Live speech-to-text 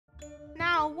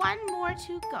one more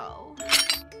to go.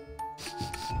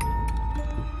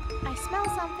 I smell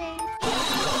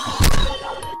something.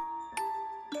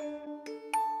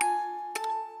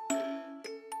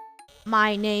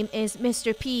 My name is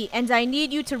Mr. P, and I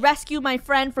need you to rescue my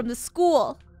friend from the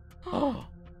school.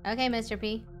 Okay, Mr.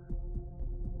 P.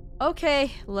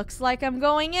 Okay, looks like I'm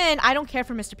going in. I don't care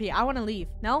for Mr. P. I want to leave.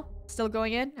 No? Still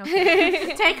going in?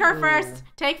 Okay. Take her first.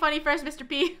 Take Funny first, Mr.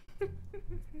 P.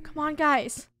 Come on,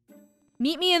 guys.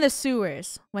 Meet me in the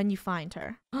sewers when you find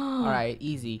her. All right,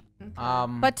 easy.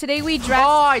 But today we dressed...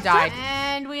 Oh, I died.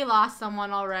 And we lost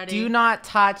someone already. Do not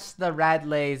touch the red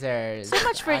lasers. So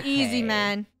much for easy,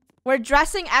 man. We're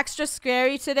dressing extra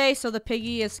scary today, so the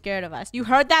piggy is scared of us. You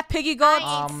heard that, piggy goat?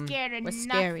 I ain't scared of was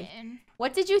nothing. scary.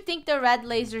 What did you think the red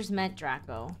lasers meant,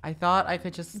 Draco? I thought I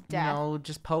could just, Death.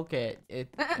 just poke it.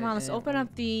 Come on, let's open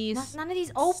up these. None of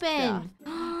these open.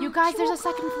 You guys, there's a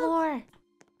second floor.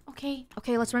 Okay,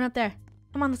 let's run up there.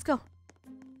 Come on, let's go.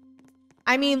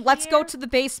 I mean, let's go to the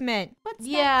basement. What's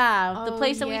Yeah, the Oh,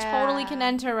 place that we totally can yeah.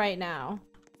 enter right now.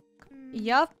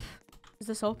 Yup. Is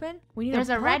this open? We need There's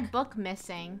a book? red book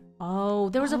missing. Oh,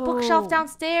 there was a bookshelf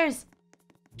downstairs.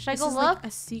 Should I This go is look? like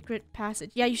a secret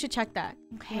passage. Yeah, you should check that.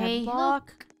 Okay. Red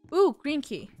lock. Ooh, green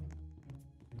key.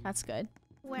 That's good.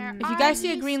 Where If you guys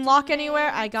see a green lock anywhere,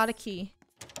 I got a key.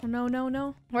 Oh,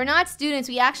 no. We're not students.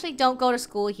 We actually don't go to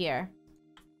school here.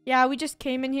 Yeah, we just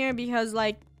came in here because,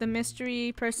 like, the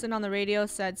mystery person on the radio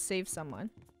said save someone.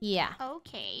 Yeah.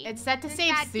 Okay. It's set to save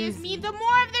That Susie. gives me the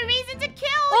more of the reason to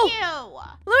kill you.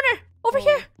 Lunar, over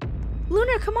here.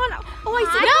 Lunar, come on. Oh, I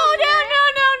see.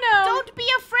 No. Don't be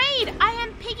afraid. I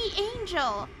am Piggy Angel.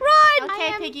 Run! Okay,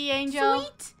 I am Piggy Angel.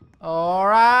 Sweet. Oh,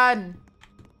 run.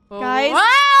 Guys.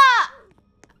 Ah!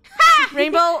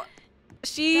 Rainbow,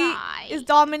 she Die. is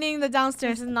dominating the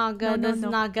downstairs. This is not good. No, This is no.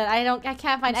 not good. I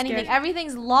can't find I'm anything. scared.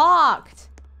 Everything's locked.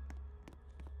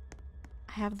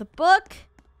 I have the book,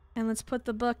 and let's put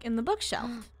the book in the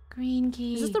bookshelf. Green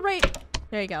key. Is this the right?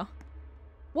 There you go.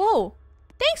 Whoa!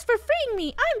 Thanks for freeing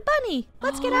me. I'm Bunny.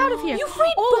 Let's get out of here. You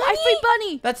freed I freed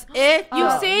Bunny. That's it? You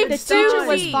saved The teacher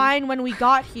was Susie. fine when we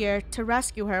got here to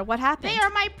rescue her. What happened? They are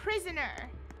my prisoner.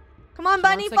 Come on, She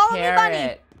Bunny. wants a Follow me, Bunny.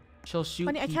 carrot. She'll shoot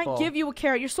Bunny, I people. can't give you a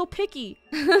carrot. You're so picky.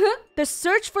 The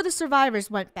search for the survivors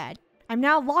went bad. I'm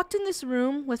now locked in this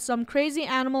room with some crazy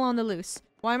animal on the loose.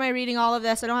 Why am I reading all of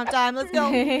this? I don't have time. Let's go.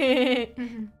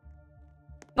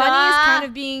 Bunny is kind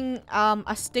of being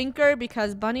a stinker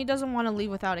because Bunny doesn't want to leave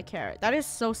without a carrot. That is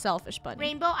so selfish, Bunny.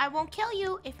 Rainbow, I won't kill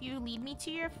you if you lead me to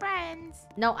your friends.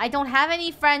 No, I don't have any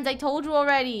friends. I told you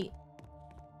already.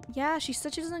 Yeah, she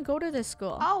said she doesn't go to this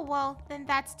school. Oh, well, then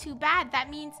that's too bad. That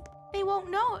means they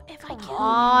won't know if I kill Come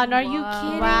on, are you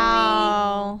kidding me?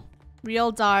 Wow.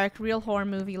 Real dark, real horror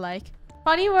movie like.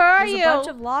 Bunny, where are There's you? a bunch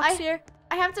of locks here.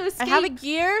 I have to escape. I have a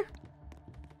gear,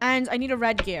 and I need a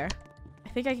red gear. I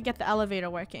think I can get the elevator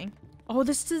working. Oh,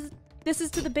 this is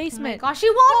to the Oh my basement. gosh, she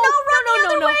won't. No, run the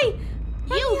other way.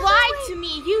 You lied to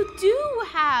me. You do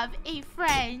have a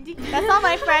friend. That's not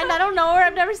my friend. I don't know her.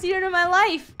 I've never seen her in my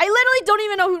life. I literally don't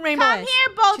even know who Rainbow Come is. here,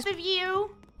 both of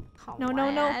you. Oh, No.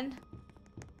 man.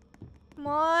 Come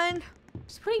on.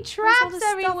 Just putting Where's all traps this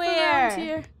stuff around everywhere.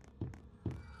 here?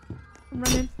 I'm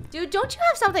running. Dude, don't you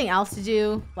have something else to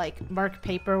do? Like mark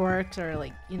paperwork or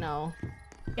like, you know,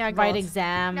 Yeah, write girls.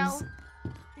 exams?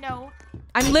 No.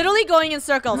 I'm literally going in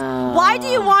circles. Why do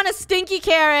you want a stinky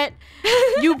carrot?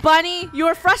 You bunny, you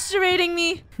are frustrating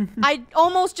me. I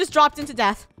almost just dropped into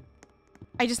death.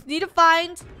 I just need to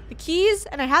find the keys,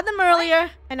 and I had them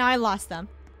earlier, and now I lost them.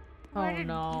 Where Oh, did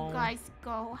no. you guys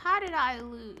go? How did I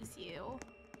lose you?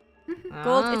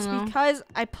 Gold, I it's don't know. because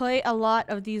I play a lot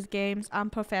of these games. I'm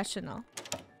professional.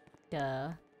 Duh.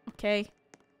 Okay.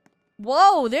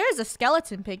 Whoa, there's a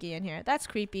skeleton piggy in here. That's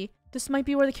creepy. This might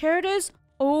be where the carrot is.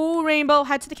 Oh, Rainbow,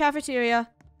 head to the cafeteria.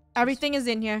 Everything is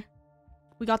in here.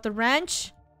 We got the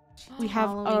wrench. We have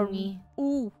Following me.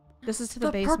 Ooh, this is to the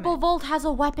The basement. purple vault has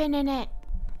a weapon in it.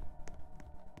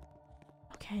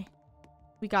 Okay.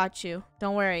 We got you.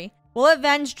 Don't worry. We'll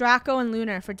avenge Draco and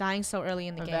Lunar for dying so early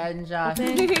in the game. Avenge us.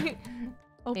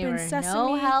 Open, They were sesame.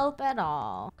 no help at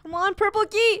all. Come on, purple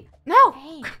key. No.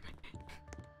 Hey.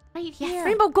 Right Yes, here.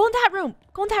 Rainbow, go in that room.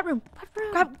 Go in that room.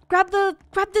 Grab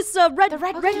this red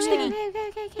red wrench key.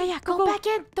 thingy. Yeah, Go back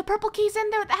in. The purple key's in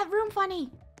there. That room, Funny.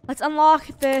 Let's unlock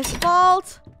this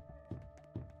vault.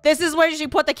 This is where she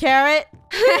put the carrot.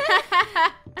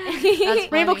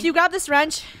 Rainbow, can you grab this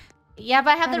wrench? Yeah,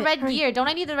 but I have Got the it, red hurry. gear. Don't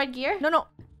I need the red gear? No.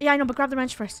 Yeah, I know, but grab the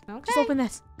wrench first. Okay. Just open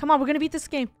this. Come on, we're gonna beat this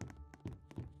game.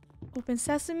 Open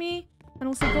sesame. I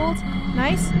don't see gold.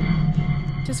 Nice.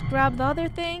 Just grab the other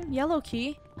thing. Yellow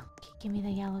key. Okay, give me the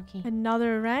yellow key.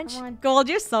 Another wrench. Come on. Gold,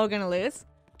 you're so gonna lose.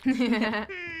 Ooh,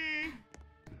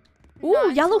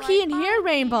 Not yellow till key I in here, find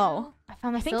Rainbow. I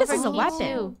found the think this is silver a key,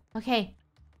 weapon. too. Okay.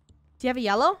 Do you have a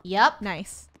yellow? Yep.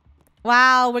 Nice.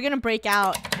 Wow, we're gonna break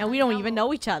out, and we don't even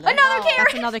know each other. Another carrot!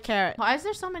 That's another carrot. Why is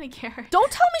there so many carrots?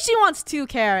 Don't tell me she wants 2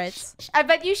 carrots. I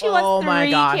bet you she Oh wants my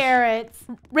 3 gosh. carrots.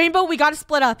 Rainbow, we gotta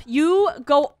split up. You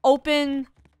go open.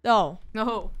 Oh,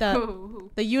 No.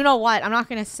 the you know what? I'm not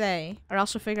gonna say, or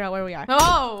else she'll figure out where we are.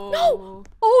 Oh. No!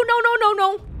 Oh no!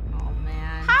 Oh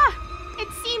man. Ha! It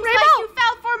seems Rainbow! like you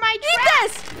fell for my Eat trap.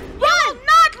 this! Will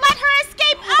not let her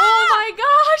escape. Oh my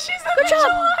gosh, she's a Good job.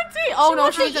 vigilante. Oh no,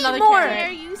 wants she to needs eat another more. Dare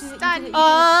carrot. you stun me? I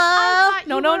thought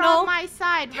No, you no, were no. on my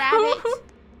side, rabbit.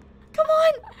 Come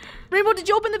on! Rainbow, did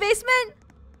you open the basement?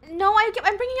 No, I'm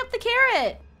bringing up the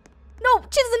carrot. No,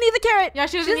 she doesn't need the carrot. Yeah,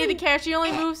 she doesn't need the carrot. She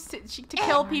only moves to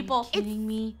kill people. Kidding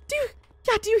me? Do you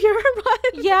hear her run?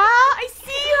 Yeah, I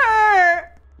see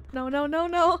her. No.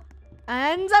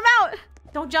 And I'm out.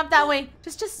 Don't jump that way.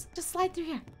 Just slide through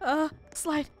here.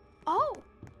 Slide. Oh,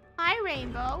 hi,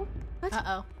 Rainbow.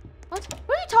 Uh-oh. What?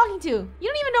 Who are you talking to? You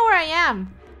don't even know where I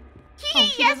am.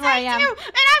 she Yes, knows where I I am. do, and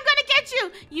I'm gonna get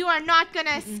you. You are not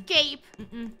gonna escape.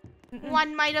 Mm-mm.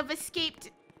 One might have escaped.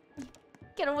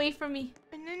 Get away from me.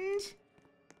 And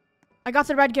I got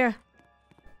the red gear.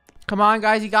 Come on,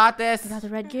 guys, you got this. I got the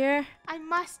red gear. I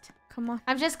must. Come on.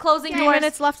 I'm just closing 2 doors.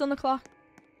 minutes left on the clock.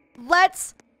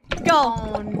 Let's go.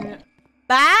 Oh, no.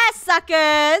 Bye,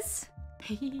 suckers.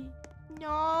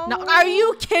 No. No, are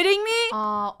you kidding me?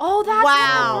 Oh, that's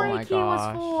Wow. what the Oh my gray key was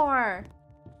gosh. for.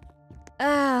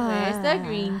 Where's the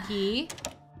green key?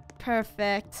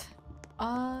 Perfect.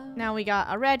 Now, Now we got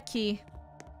a red key.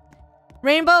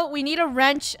 Rainbow, we need a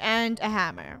wrench and a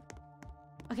hammer.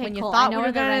 okay, When you cool. I thought know we where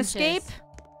were the gonna wrench escape, is.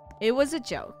 it was a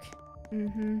joke.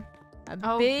 Mm-hmm. A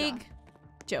Oh, big God.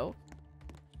 joke.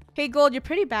 Hey, Gold, you're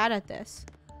pretty bad at this.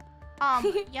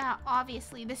 Yeah,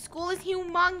 obviously. The school is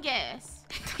humongous.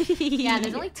 Yeah,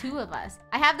 there's only 2 of us.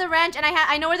 I have the wrench, and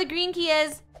I know where the green key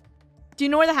is. Do you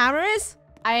know where the hammer is?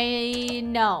 I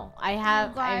know. I You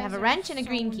have guys a are wrench and a so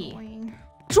green key. annoying.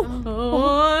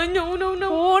 Oh, no.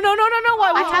 Oh, no.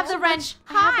 I have the wrench.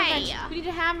 I have the Hi. wrench. We need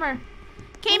a hammer.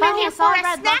 Came Found in here a for a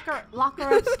solid snack. locker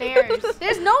upstairs.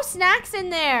 There's no snacks in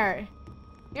there.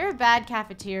 You're a bad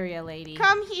cafeteria lady.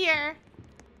 Come here.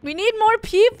 We need more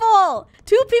people.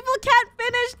 2 people can't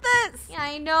finish this. Yeah,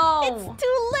 I know. It's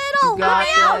too little. You got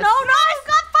Hurry up. this. No, I've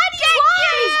got Get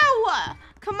you!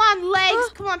 Come on, legs.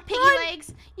 Come on, piggy Run.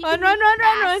 legs. You Run, can run, be run,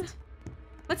 run. fast.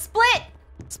 Let's split.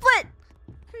 Split.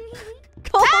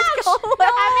 Gold, Ouch! go away.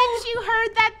 Haven't you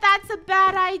heard that that's a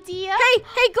bad idea? Hey,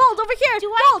 Gold, over here.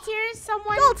 Do Gold. I hear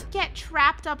someone Gold. get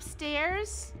trapped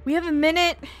upstairs? We have 1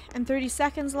 minute and 30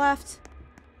 seconds left.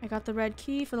 I got the red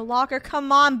key for the locker.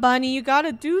 Come on, Bunny. You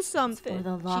gotta do something. For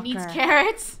the She locker. needs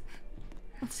carrots.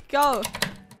 Let's go.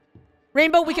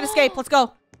 Rainbow, we can escape. Let's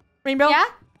go. Rainbow. Yeah?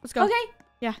 Let's go. Okay.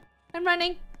 Yeah. I'm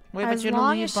running. Wait, As but you don't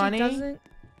long leave, as she Bunny. doesn't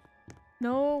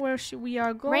know where we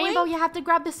are going. Rainbow, you have to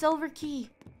grab the silver key.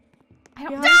 I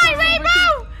don't Yeah. know the Die, silver Rainbow!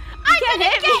 key. I'm can't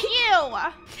gonna hit get you!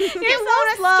 You so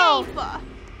won't slow. escape!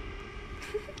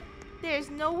 There's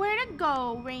nowhere to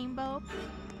go, Rainbow.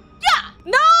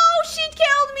 No, she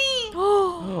killed me.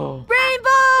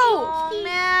 Rainbow! Oh,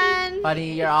 man.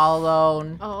 Bunny, you're all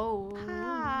alone. Oh.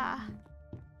 Ah.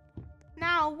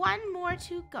 Now one more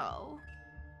to go.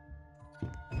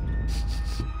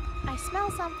 I smell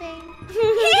something. You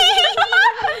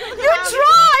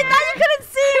tried! Now you couldn't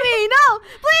see me! No!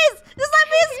 Please! Just let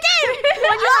me escape!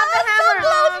 When you have the so hammer.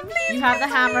 close! Please, You have the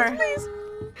please, hammer. Please,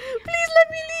 please let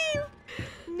me leave!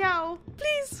 No,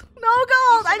 Please! No,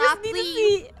 Gold! I should just not need to leave.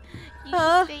 see! you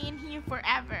Huh? should stay in here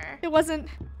forever. It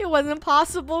wasn't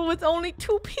possible with only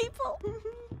 2 people.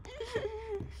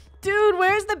 Dude,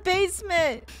 where's the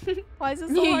basement? Why is it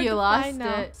so hard You to lost find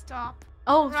now? it. Stop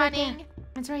Oh, it's right there. running.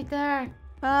 It's right there.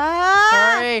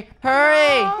 Ah! Hurry,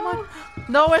 hurry. Oh,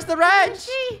 No, where's the wrench?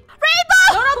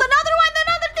 Rainbow! No, another one.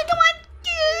 Another thing. Come on.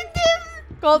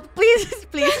 Gold, please,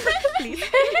 please.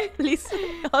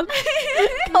 Gold.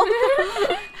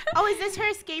 Oh, is this her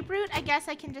escape route? I guess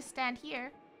I can just stand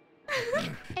here.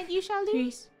 And you shall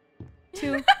lose.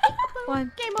 2,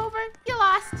 1. Game over. You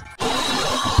lost.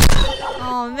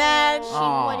 Oh, man. She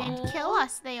Aw. wouldn't kill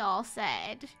us, they all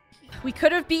said. We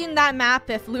could have beaten that map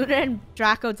if Luna and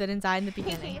Draco didn't die in the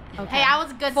beginning. Okay. Hey, I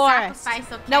was a good Forest.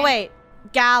 sacrifice, okay? No, wait.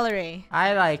 Gallery.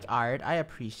 I like art. I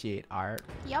appreciate art.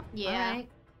 Yep. Yeah. Alright.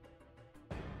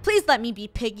 Please let me be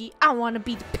Piggy. I want to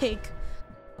be the pig.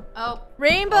 Oh.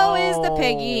 Rainbow is the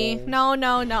piggy. Oh.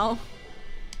 No.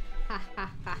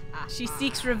 She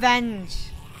seeks revenge.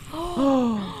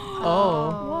 Oh.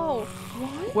 Whoa.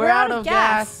 We're out of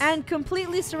gas. And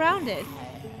completely surrounded.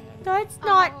 That's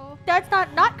Oh.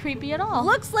 not creepy at all.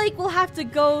 Looks like we'll have to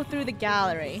go through the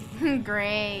gallery.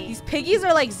 Great. These piggies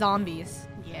are like zombies.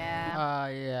 Yeah.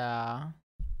 Yeah.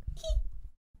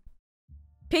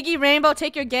 Piggy, Rainbow,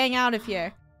 take your gang out of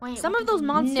here. Wait, Some what of does those it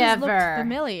monsters Never. look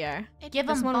familiar. mean? Give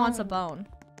This him one wants a bone. bone.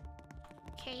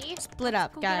 Okay. Split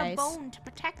up, Go guys. get a bone to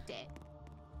protect it.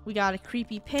 We got a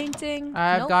creepy painting.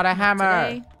 I've got a not hammer.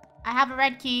 today. I have a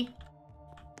red key.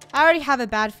 I already have a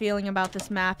bad feeling about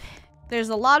this map. There's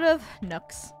a lot of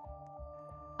nooks.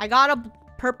 I got a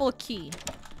purple key.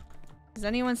 Does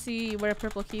anyone see where a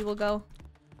purple key will go?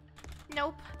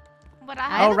 Nope. But I I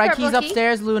have. have Oh, a right purple key key.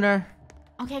 upstairs, Lunar.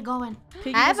 Okay, going.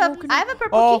 Piggy I have was a woken I up. have a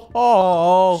purple key.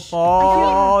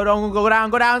 Oh, don't go down,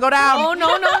 go down, go down. Oh,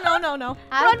 no, no, no, no, no.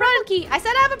 I have a purple key. I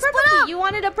said I have a purple key. You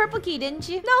wanted a purple key, didn't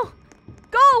you? No.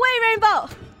 Go away, Rainbow.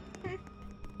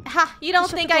 Ha! You don't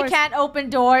Shut think the I doors. can't open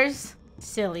doors?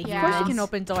 Silly. Of Yeah. course you humans. can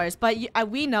open doors, but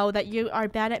we know that you are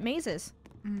bad at mazes.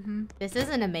 Mm-hmm. This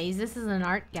isn't a maze. This is an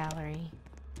art gallery.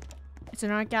 It's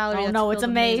an art gallery. Oh that's no, it's filled a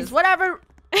with maze. mazes. Whatever.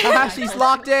 She's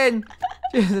locked in.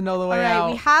 She doesn't know the way All right,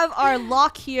 out. we have our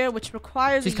lock here, which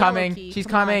requires She's a yellow coming. key. She's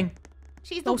Come on. coming.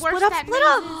 She's No, the worst split up, at split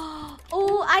up. mazes.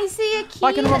 Oh, I see a key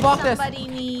Why can't we that unlock this? somebody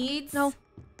needs. No.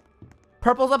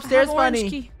 Purple's I upstairs, have orange Funny.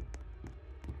 key.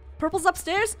 Purple's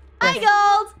upstairs. Hi,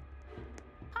 Gold.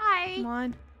 Hi. Come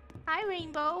on. Hi,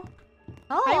 Rainbow.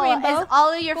 Oh, Hi, Rainbow. is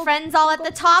all of your friends all at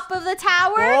the top of the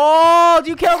tower? Oh,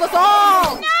 you killed us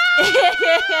all!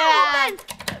 Yeah.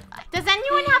 Does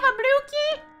anyone have a blue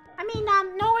key? I mean,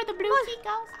 know where the blue key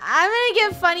goes? I'm gonna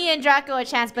give Funny and Draco a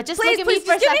chance, but just Please, look at please, me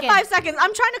for a just give second. me 5 seconds.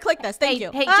 I'm trying to click this. Thank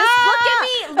you. Hey, just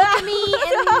look at me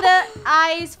in the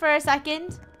eyes for a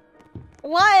second.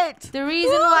 What? The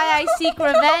reason why I seek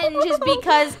revenge is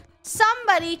because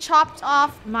somebody chopped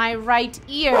off my right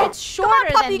ear. It's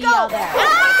shorter puppy, than the go. other.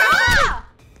 Ah!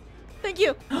 Thank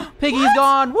you. Piggy's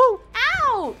gone. Woo!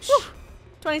 Ouch!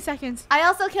 20 seconds. I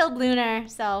also killed Lunar,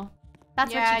 so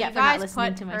that's what you get for not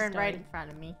listening to my her story. right in front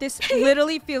of me. This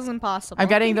literally feels impossible. I'm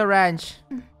getting the wrench.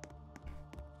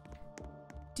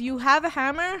 Do you have a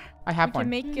hammer? I have We can one.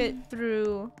 make it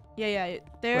through. Yeah.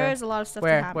 There's a lot of stuff to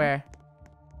Where? hammer. Where?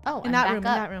 Oh, In I'm that back room.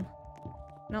 up. In that room.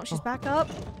 No, she's back up.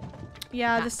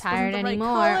 Yeah, Not this tired wasn't the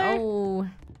right anymore. color.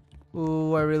 Oh,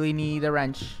 Ooh, I really need a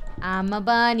wrench. I'm a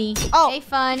bunny. Oh. Hey,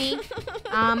 Funny.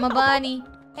 I'm a bunny.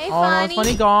 Hey, Oh no, Funny. it's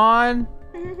Funny gone.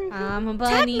 I'm a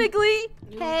bunny. Technically,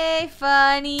 Hey,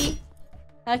 Funny.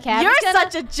 Okay, I'm you're just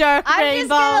gonna, such a jerk, I'm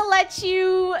Rainbow. just gonna let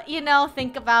you,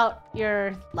 think about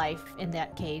your life in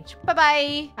that cage.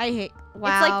 Bye-bye. I hate.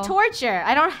 Wow. It's like torture.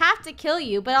 I don't have to kill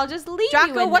you, but I'll just leave you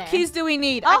Draco, in what there. keys do we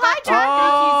need? Oh, hi,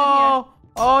 Draco.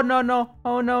 Oh no no!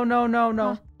 Oh no no no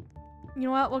no! You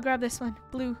know what? We'll grab this one.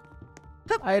 Blue.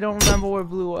 I don't remember where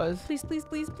blue was. Please, please,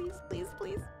 please, please, please,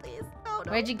 please, please. No,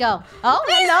 no. Where'd you go? Oh,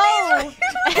 hello.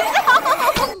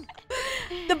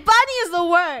 The bunny is the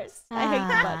worst. I hate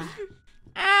the bunny.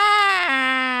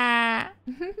 Ah!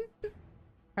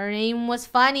 Her name was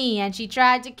Funny, and she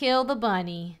tried to kill the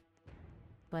bunny.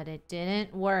 But it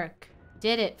didn't work.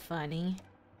 Did it, Funny?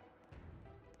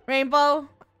 Rainbow,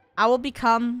 I will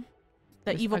become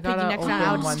the Yes, evil I piggy gotta next time.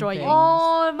 I'll open one destroy you. thing.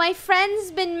 Oh, my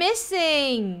friend's been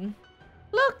missing.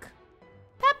 Look,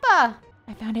 Peppa.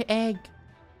 I found an egg.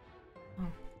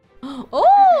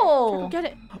 Oh, Get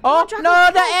it. Oh Draco, no,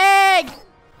 the egg!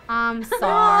 I'm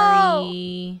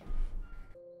sorry.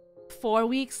 4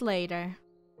 weeks later.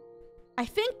 I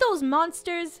think those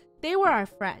monsters, they were our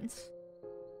friends.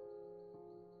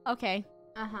 Okay.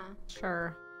 Uh-huh.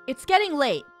 Sure. It's getting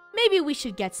late. Maybe we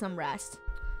should get some rest.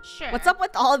 Sure. What's up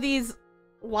with all these?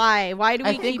 Why? Why do we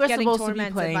I think keep we're getting supposed to be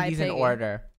tormented playing by these in Piggy?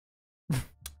 order.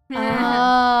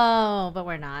 Oh, but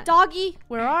we're not. Doggy,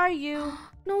 where are you?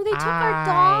 No, they took our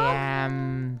dog. I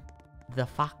am the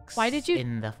fox Why did you-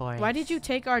 in the forest. Why did you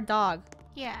take our dog?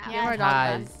 Yeah. Give our dog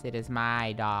back. Because it is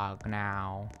my dog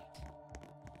now.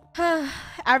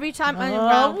 Every time I'm Oh,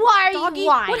 around. why are you- Doggy,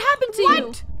 why? what happened to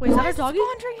you? Wait, is that our doggy?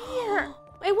 here.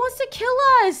 It wants to kill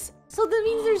us. So that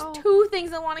means there's Oh. two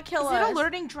things that want to kill Is us. it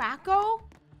alerting Draco?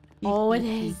 Oh, it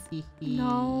is.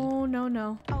 No, no,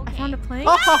 no. I Okay. found a plank.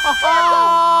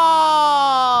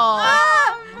 Oh!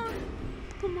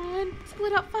 Come on.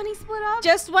 Split up, Funny. Split up.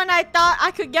 Just when I thought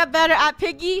I could get better at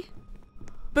Piggy,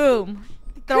 boom.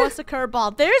 Throw us a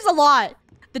curveball. There's a lot.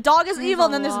 The dog is evil,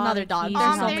 and then there's another dog.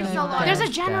 There's There's there's so a lot. many. There's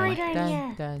a generator in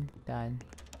here. Dun.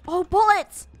 Oh,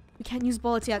 bullets! We can't use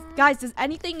bullets yet. Guys, does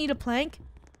anything need a plank?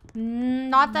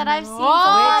 Not that I've seen. Oh so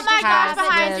my let's gosh, just grab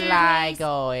behind it. you. Will I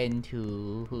go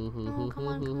into? Oh, come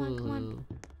on, come on, come on.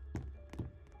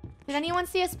 Did anyone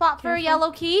see a spot for a Careful.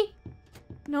 yellow key?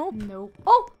 Nope. Nope.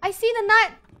 Oh, I see the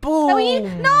nut. Boom! That we need.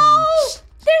 No!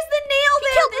 There's the nail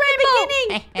there. killed in the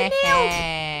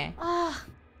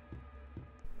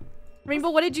Rainbow,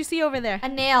 what did you see over there? A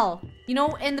nail. You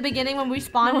know, in the beginning when we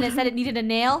spawned and it said it needed a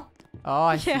nail? Oh,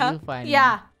 I see Yeah. you, funny.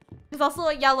 Yeah. There's also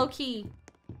a yellow key.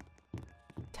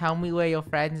 Tell me where your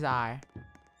friends are.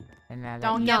 And then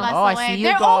Don't let give you- us Oh, I away. see you,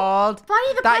 They're- Gold. Funny,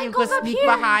 the Thought plank you could goes up sneak here.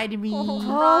 behind me.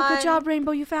 Oh, good job,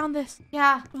 Rainbow. You found this.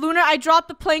 Yeah. Lunar, I dropped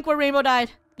the plank where Rainbow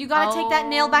died. You gotta take that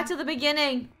nail Oh. back to the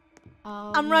beginning.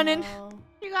 Oh, I'm running. no.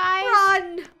 You guys.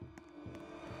 Run!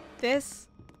 This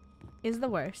is the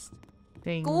worst.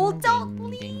 Ding, Gold, don't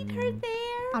ding, lead ding. her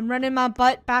there. I'm running my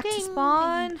butt back to Ding,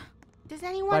 spawn. Does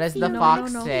anyone What does see the you?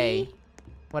 fox no. say?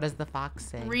 What does the fox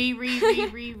say? Re.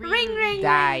 Ring, ring.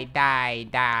 Die, die,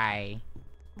 die.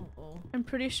 I'm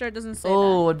pretty sure it doesn't say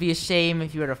Oh, it'd be a shame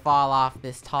if you were to fall off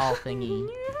this tall thingy.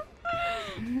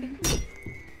 that.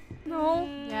 No.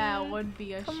 Yeah, it would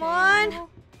be a Come shame. on. No.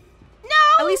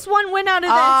 At least one win out of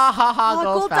this. Ah, ha, ha, Oh,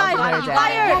 Gold Gold found died. her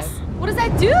Fire. dead. What does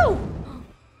that do?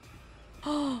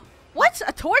 What?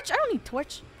 A torch? I don't need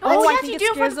torch. Oh, I yes, think you it do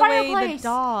for scares the away the fireplace.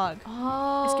 dog.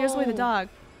 Oh. It scares away the dog.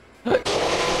 No, it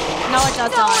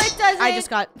does No, not. it doesn't. I just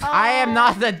got. I am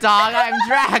not the dog, I'm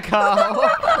Draco.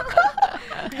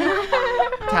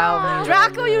 Tell me. where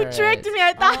Draco, you yours tricked is. me.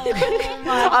 I thought you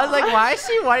I was like, why is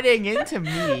she running into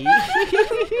me? Lunar,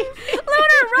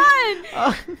 run!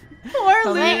 Oh, Poor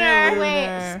Come Lunar. here. Wait,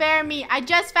 Lunar. spare me. I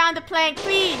just found the plank,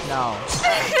 please. no.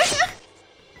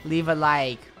 Leave a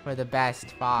like for the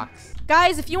best fox.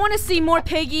 Guys, if you want to see more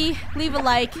Piggy, leave a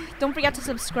like. Don't forget to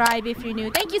subscribe if you're new.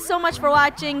 Thank you so much for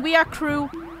watching. We are KREW,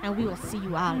 and we will see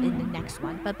you out in the next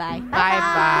one. Bye-bye.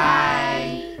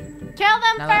 Bye-bye. Kill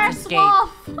them Now let's first, escape.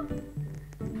 Wolf.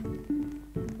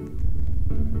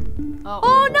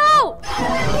 Oh, no!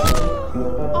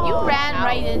 You ran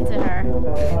right into her.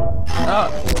 Oh.